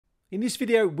In this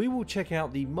video we will check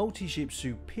out the Multiship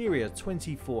Superior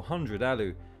 2400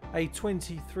 Alu, a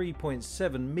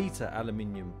 23.7 metre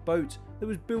aluminium boat that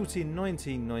was built in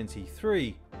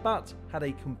 1993 but had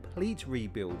a complete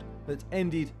rebuild that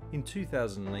ended in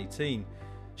 2018.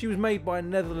 She was made by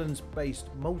Netherlands-based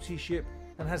Multiship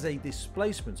and has a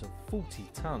displacement of 40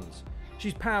 tonnes.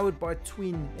 She's powered by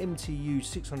twin MTU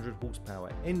 600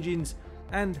 horsepower engines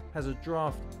and has a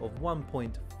draft of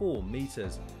 1.4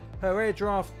 metres. Her air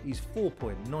draft is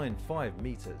 4.95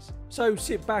 metres. So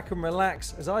sit back and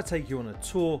relax as I take you on a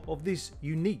tour of this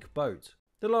unique boat.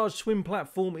 The large swim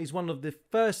platform is one of the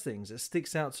first things that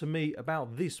sticks out to me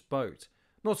about this boat.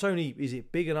 Not only is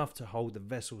it big enough to hold the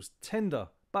vessel's tender,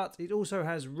 but it also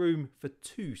has room for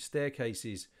 2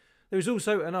 staircases. There is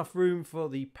also enough room for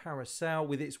the parasail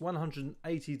with its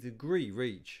 180-degree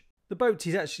reach. The boat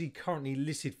is actually currently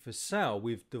listed for sale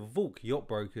with the Volk Yacht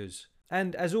Brokers.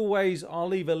 And as always, I'll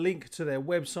leave a link to their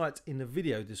website in the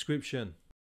video description.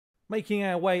 Making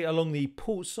our way along the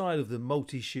port side of the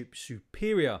Multiship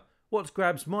Superior, what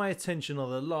grabs my attention are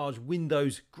the large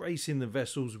windows gracing the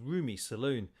vessel's roomy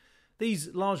saloon.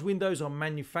 These large windows are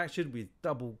manufactured with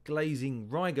double glazing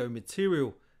Rigo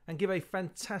material and give a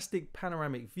fantastic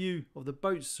panoramic view of the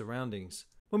boat's surroundings.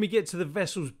 When we get to the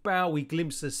vessel's bow, we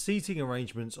glimpse the seating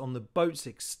arrangements on the boat's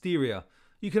exterior.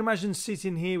 You can imagine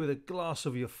sitting here with a glass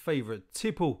of your favourite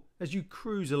tipple as you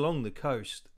cruise along the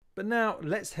coast. But now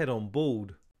let's head on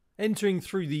board. Entering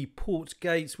through the port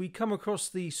gates, we come across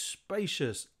the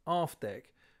spacious aft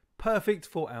deck, perfect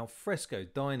for al fresco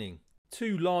dining.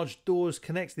 2 large doors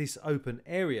connect this open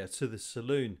area to the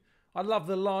saloon. I love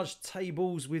the large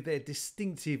tables with their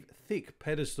distinctive thick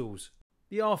pedestals.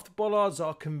 The aft bollards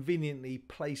are conveniently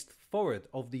placed forward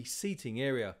of the seating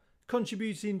area,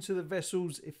 contributing to the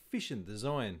vessel's efficient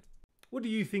design. What do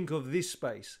you think of this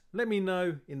space? Let me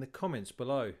know in the comments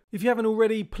below. If you haven't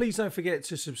already, please don't forget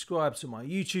to subscribe to my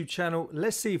YouTube channel.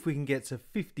 Let's see if we can get to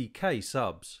 50k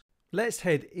subs. Let's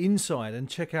head inside and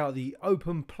check out the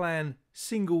open plan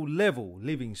single level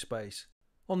living space.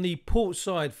 On the port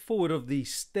side forward of the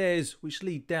stairs which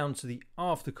lead down to the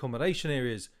aft accommodation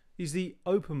areas is the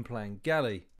open plan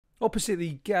galley. Opposite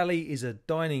the galley is a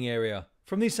dining area.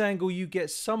 From this angle you get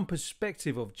some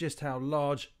perspective of just how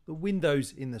large the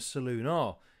windows in the saloon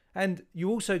are, and you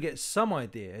also get some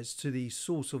idea as to the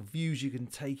sort of views you can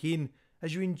take in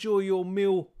as you enjoy your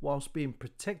meal whilst being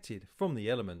protected from the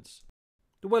elements.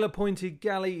 The well-appointed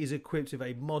galley is equipped with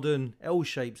a modern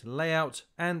L-shaped layout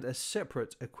and a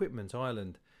separate equipment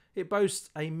island. It boasts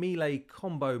a Miele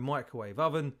combo microwave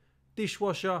oven,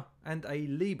 dishwasher and a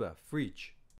Liebe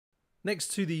fridge. Next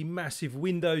to the massive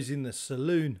windows in the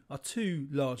saloon are 2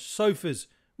 large sofas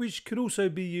which could also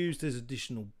be used as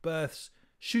additional berths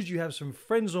should you have some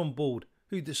friends on board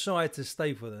who decide to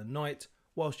stay for the night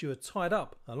whilst you are tied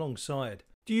up alongside.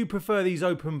 Do you prefer these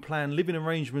open plan living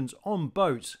arrangements on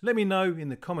boats? Let me know in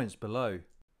the comments below.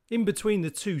 In between the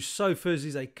 2 sofas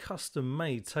is a custom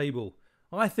made table.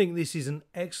 I think this is an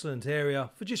excellent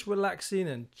area for just relaxing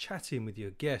and chatting with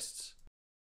your guests.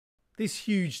 This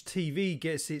huge TV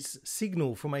gets its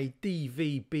signal from a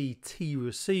DVB-T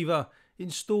receiver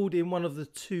installed in one of the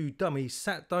 2 dummy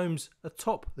sat domes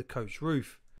atop the coach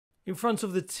roof. In front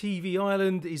of the TV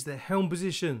island is the helm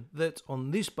position that on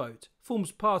this boat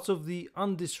forms part of the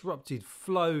undisrupted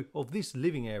flow of this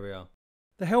living area.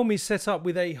 The helm is set up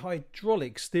with a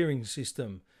hydraulic steering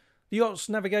system. The yacht's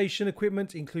navigation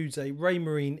equipment includes a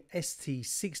Raymarine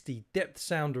ST60 depth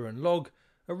sounder and log,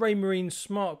 a Raymarine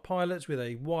Smart Pilot with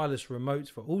a wireless remote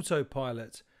for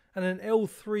autopilot, and an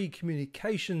L3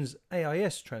 Communications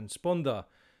AIS transponder.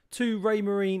 2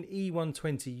 Raymarine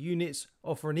E120 units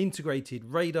offer an integrated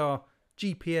radar,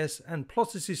 GPS and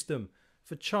plotter system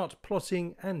for chart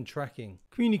plotting and tracking.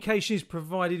 Communication is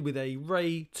provided with a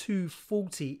Ray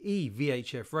 240E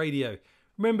VHF radio.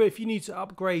 Remember, if you need to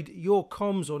upgrade your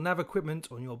comms or nav equipment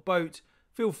on your boat,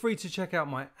 feel free to check out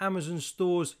my Amazon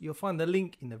stores. You'll find the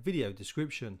link in the video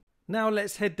description. Now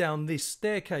let's head down this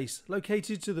staircase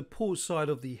located to the port side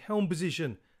of the helm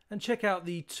position and check out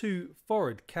the 2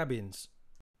 forward cabins.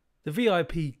 The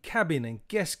VIP cabin and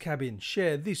guest cabin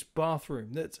share this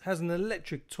bathroom that has an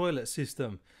electric toilet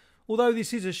system. Although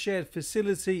this is a shared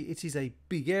facility, it is a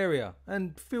big area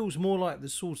and feels more like the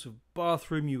sort of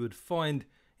bathroom you would find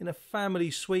in a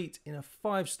family suite in a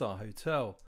 5-star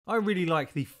hotel. I really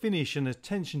like the finish and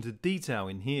attention to detail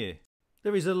in here.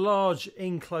 There is a large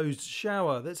enclosed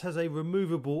shower that has a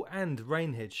removable and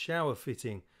rainhead shower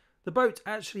fitting. The boat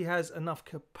actually has enough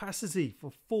capacity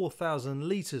for 4,000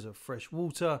 litres of fresh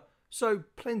water, so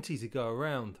plenty to go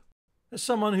around. As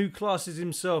someone who classes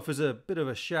himself as a bit of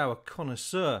a shower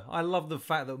connoisseur, I love the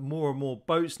fact that more and more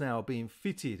boats now are being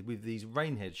fitted with these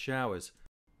rainhead showers.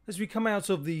 As we come out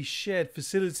of the shared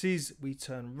facilities, we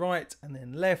turn right and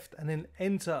then left and then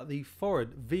enter the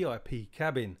forward VIP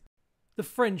cabin. The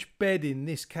French bed in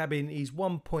this cabin is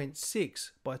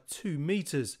 1.6 by 2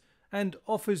 meters and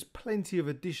offers plenty of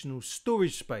additional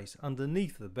storage space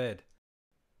underneath the bed.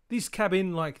 This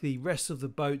cabin, like the rest of the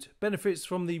boat, benefits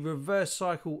from the reverse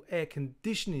cycle air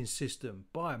conditioning system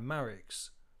by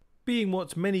Marix. Being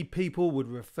what many people would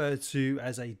refer to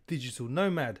as a digital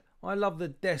nomad, I love the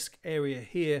desk area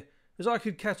here, as I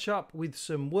could catch up with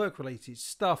some work related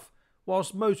stuff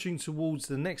whilst motoring towards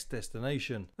the next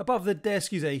destination. Above the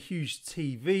desk is a huge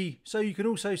TV, so you can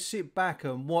also sit back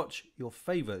and watch your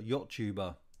favourite yacht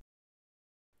tuber.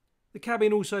 The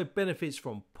cabin also benefits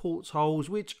from portholes,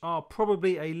 which are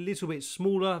probably a little bit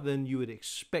smaller than you would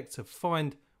expect to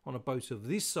find on a boat of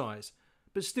this size,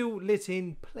 but still let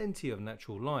in plenty of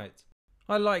natural light.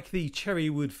 I like the cherry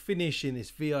wood finish in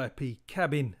this VIP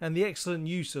cabin and the excellent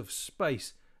use of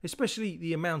space, especially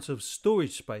the amount of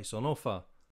storage space on offer.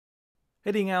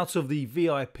 Heading out of the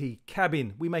VIP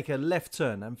cabin, we make a left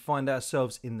turn and find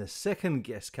ourselves in the second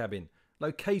guest cabin,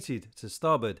 located to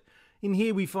starboard. In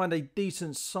here we find a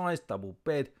decent sized double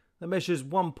bed that measures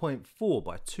 1.4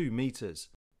 by 2 meters.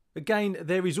 Again,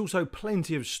 there is also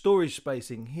plenty of storage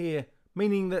space in here,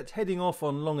 meaning that heading off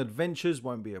on long adventures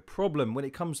won't be a problem when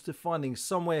it comes to finding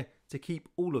somewhere to keep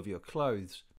all of your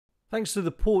clothes. Thanks to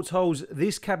the portholes,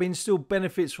 this cabin still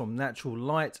benefits from natural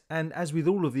light, and as with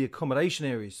all of the accommodation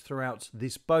areas throughout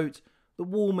this boat, the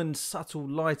warm and subtle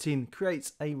lighting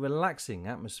creates a relaxing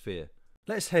atmosphere.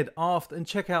 Let's head aft and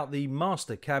check out the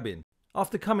master cabin.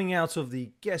 After coming out of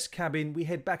the guest cabin, we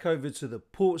head back over to the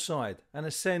port side and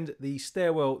ascend the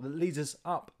stairwell that leads us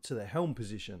up to the helm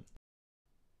position.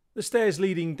 The stairs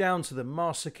leading down to the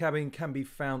master cabin can be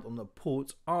found on the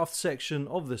port aft section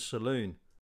of the saloon.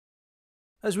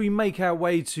 As we make our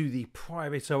way to the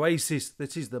private oasis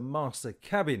that is the master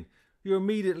cabin, you're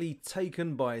immediately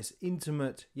taken by its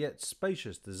intimate yet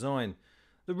spacious design.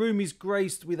 The room is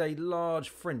graced with a large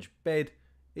French bed,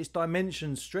 its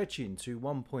dimensions stretching to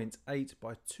 1.8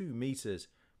 by 2 meters,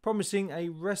 promising a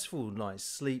restful night's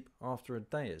sleep after a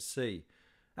day at sea.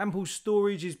 Ample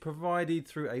storage is provided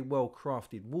through a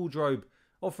well-crafted wardrobe,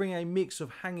 offering a mix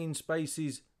of hanging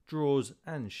spaces, drawers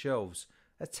and shelves,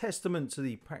 a testament to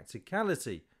the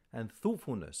practicality and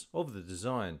thoughtfulness of the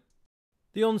design.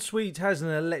 The ensuite has an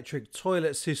electric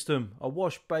toilet system, a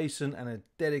wash basin and a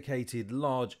dedicated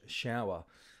large shower.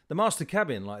 The master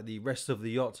cabin, like the rest of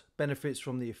the yacht, benefits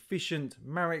from the efficient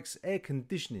Marix air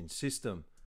conditioning system.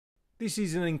 This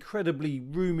is an incredibly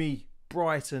roomy,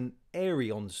 bright and airy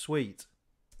ensuite.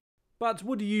 But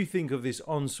what do you think of this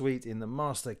ensuite in the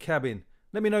master cabin?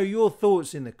 Let me know your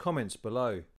thoughts in the comments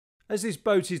below. As this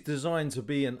boat is designed to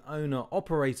be an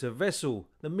owner-operator vessel,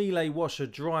 the Miele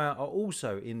washer-dryer are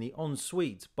also in the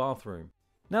ensuite bathroom.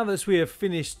 Now that we have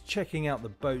finished checking out the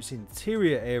boat's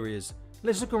interior areas,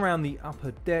 let's look around the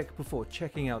upper deck before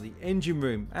checking out the engine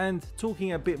room and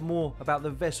talking a bit more about the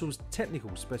vessel's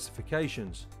technical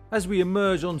specifications. As we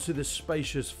emerge onto the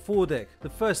spacious foredeck, the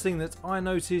first thing that I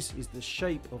notice is the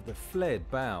shape of the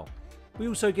flared bow. We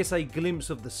also get a glimpse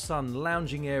of the sun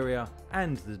lounging area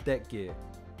and the deck gear.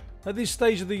 At this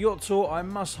stage of the yacht tour, I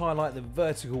must highlight the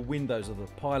vertical windows of the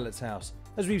pilot's house.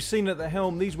 As we've seen at the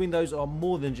helm, these windows are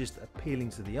more than just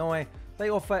appealing to the eye, they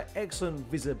offer excellent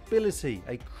visibility,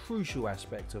 a crucial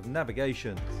aspect of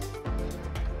navigation.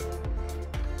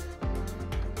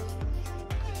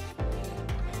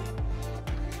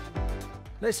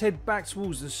 Let's head back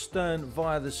towards the stern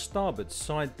via the starboard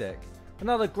side deck.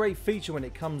 Another great feature when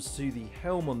it comes to the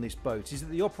helm on this boat is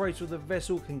that the operator of the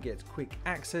vessel can get quick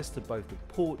access to both the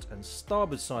port and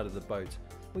starboard side of the boat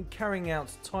when carrying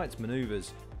out tight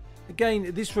manoeuvres.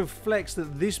 Again, this reflects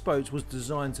that this boat was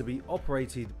designed to be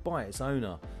operated by its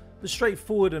owner. The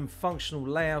straightforward and functional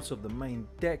layout of the main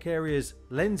deck areas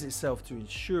lends itself to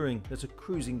ensuring that a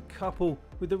cruising couple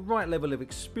with the right level of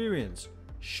experience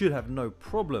should have no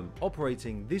problem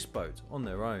operating this boat on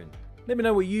their own. Let me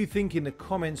know what you think in the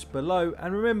comments below,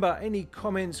 and remember, any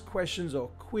comments, questions or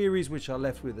queries which are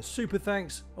left with a super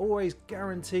thanks are always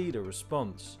guaranteed a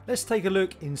response. Let's take a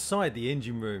look inside the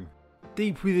engine room.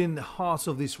 Deep within the heart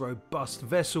of this robust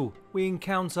vessel, we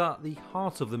encounter the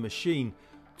heart of the machine,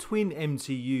 twin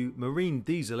MTU marine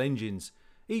diesel engines.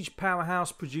 Each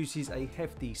powerhouse produces a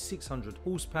hefty 600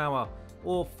 horsepower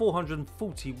or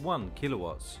 441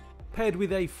 kilowatts. Paired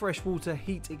with a freshwater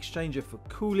heat exchanger for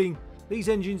cooling, these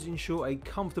engines ensure a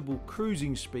comfortable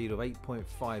cruising speed of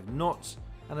 8.5 knots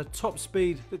and a top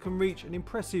speed that can reach an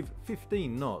impressive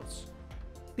 15 knots.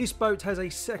 This boat has a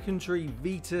secondary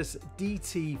Vetus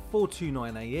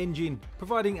DT429A engine,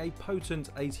 providing a potent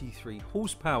 83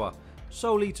 horsepower,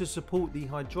 solely to support the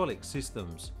hydraulic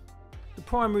systems. The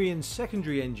primary and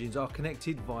secondary engines are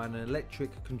connected via an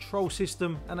electric control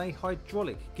system and a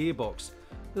hydraulic gearbox.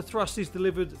 The thrust is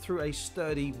delivered through a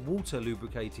sturdy water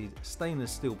lubricated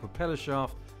stainless steel propeller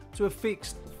shaft to a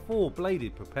fixed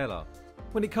 4-bladed propeller.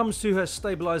 When it comes to her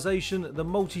stabilisation, the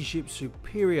Multiship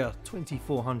Superior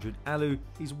 2400 Alu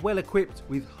is well equipped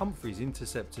with Humphreys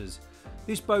interceptors.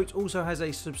 This boat also has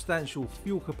a substantial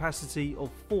fuel capacity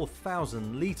of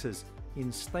 4,000 litres in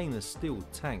stainless steel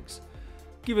tanks.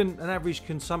 Given an average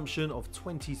consumption of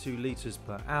 22 litres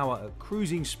per hour at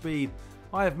cruising speed,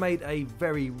 I have made a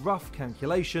very rough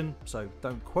calculation, so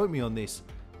don't quote me on this,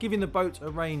 giving the boat a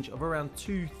range of around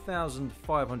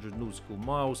 2,500 nautical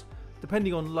miles,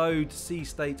 depending on load, sea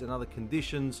state and other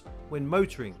conditions when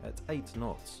motoring at 8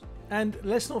 knots. And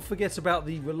let's not forget about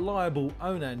the reliable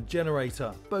Onan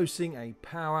generator, boasting a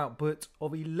power output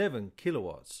of 11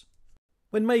 kilowatts.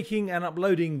 When making and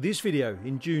uploading this video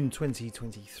in June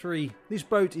 2023, this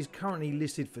boat is currently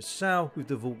listed for sale with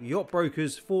the Yacht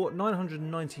brokers for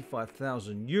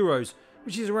 €995,000,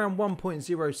 which is around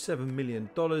 $1.07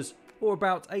 million or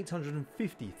about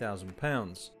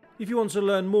 £850,000. If you want to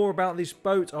learn more about this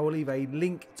boat, I will leave a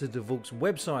link to DeVault's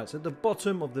website at the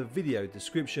bottom of the video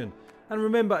description. And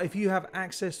remember, if you have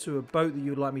access to a boat that you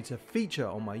would like me to feature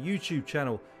on my YouTube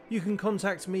channel, you can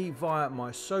contact me via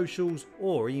my socials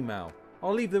or email.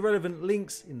 I'll leave the relevant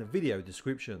links in the video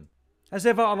description. As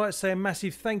ever, I'd like to say a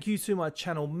massive thank you to my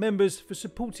channel members for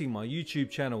supporting my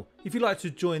YouTube channel. If you'd like to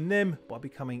join them by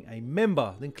becoming a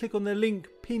member, then click on the link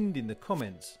pinned in the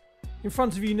comments. In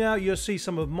front of you now, you'll see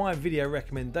some of my video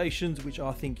recommendations which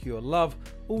I think you'll love.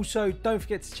 Also, don't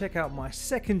forget to check out my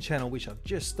second channel which I've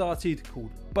just started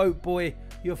called Boat Boy.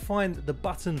 You'll find the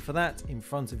button for that in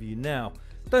front of you now.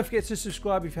 Don't forget to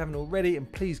subscribe if you haven't already,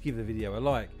 and please give the video a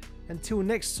like. Until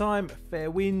next time, fair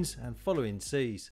winds and following seas.